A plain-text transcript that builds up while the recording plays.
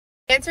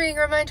Answering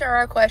your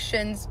mounjaro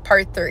questions,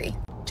 part 3.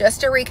 Just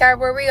to recap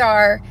where we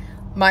are,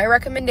 my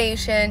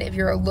recommendation, if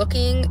you're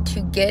looking to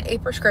get a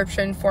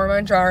prescription for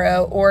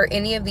mounjaro or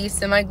any of these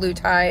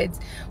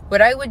semaglutides, what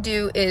I would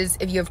do is,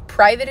 if you have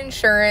private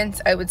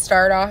insurance, I would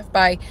start off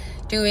by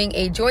doing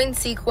a joint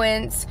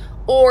sequence,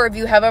 or if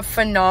you have a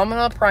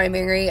phenomenal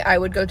primary, I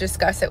would go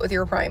discuss it with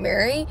your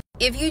primary.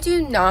 If you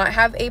do not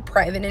have a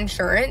private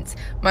insurance,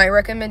 my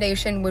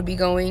recommendation would be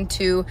going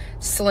to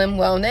Slim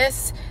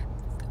Wellness.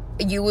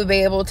 You would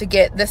be able to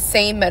get the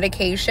same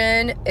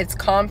medication. It's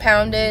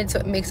compounded, so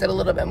it makes it a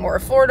little bit more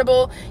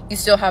affordable. You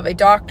still have a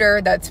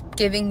doctor that's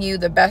giving you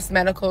the best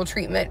medical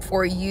treatment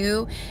for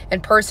you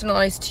and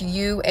personalized to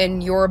you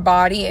and your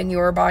body and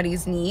your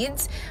body's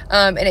needs.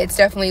 And it's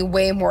definitely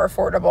way more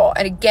affordable.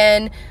 And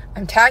again,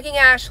 I'm tagging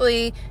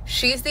Ashley.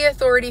 She's the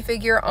authority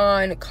figure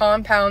on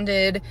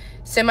compounded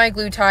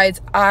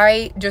semaglutides.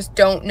 I just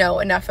don't know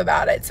enough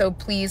about it. So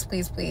please,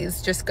 please,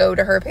 please just go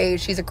to her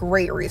page. She's a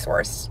great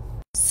resource.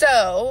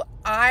 So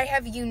I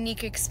have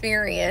unique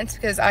experience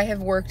because I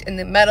have worked in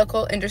the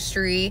medical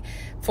industry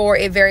for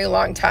a very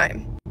long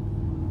time.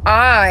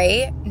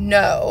 I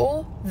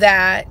know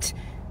that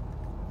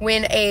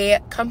when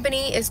a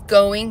company is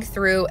going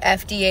through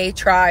FDA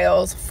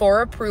trials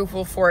for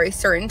approval for a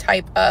certain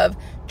type of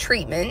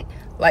treatment,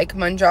 like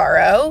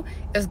mounjaro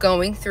is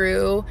going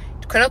through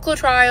clinical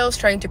trials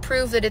trying to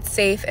prove that it's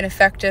safe and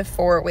effective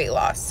for weight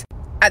loss.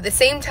 At the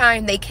same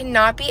time, they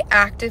cannot be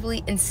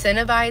actively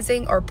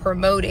incentivizing or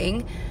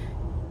promoting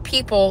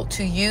people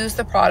to use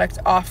the product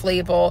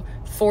off-label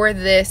for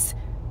this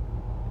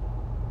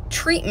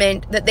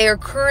treatment that they are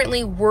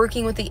currently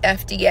working with the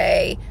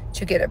FDA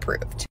to get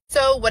approved.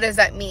 So what does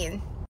that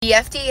mean? The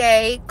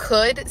FDA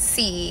could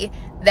see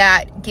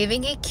that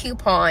giving a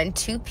coupon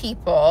to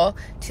people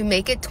to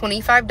make it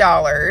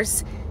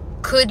 $25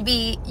 could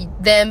be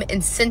them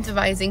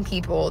incentivizing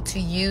people to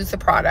use the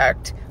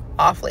product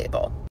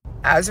off-label.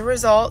 As a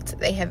result,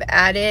 they have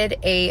added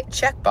a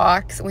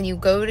checkbox when you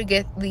go to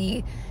get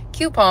the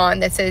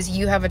coupon that says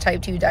you have a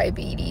type 2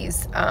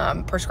 diabetes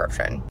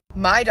prescription.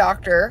 My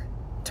doctor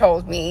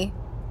told me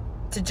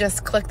to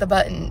just click the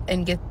button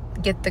and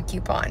get the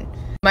coupon.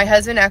 My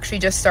husband actually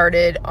just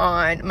started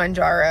on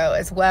mounjaro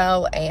as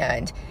well,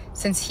 and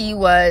since he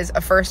was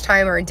a first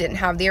timer and didn't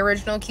have the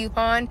original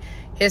coupon,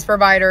 his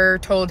provider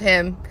told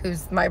him,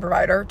 who's my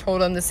provider,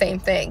 told him the same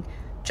thing.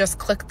 Just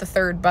click the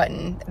third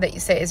button that you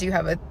say is you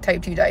have a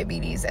type 2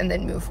 diabetes and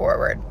then move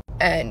forward.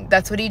 And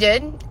that's what he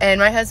did. And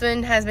my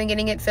husband has been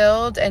getting it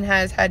filled and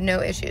has had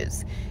no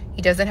issues.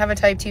 He doesn't have a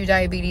type 2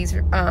 diabetes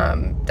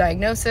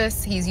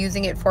diagnosis. He's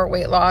using it for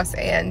weight loss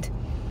and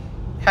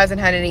hasn't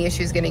had any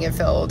issues getting it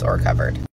filled or covered.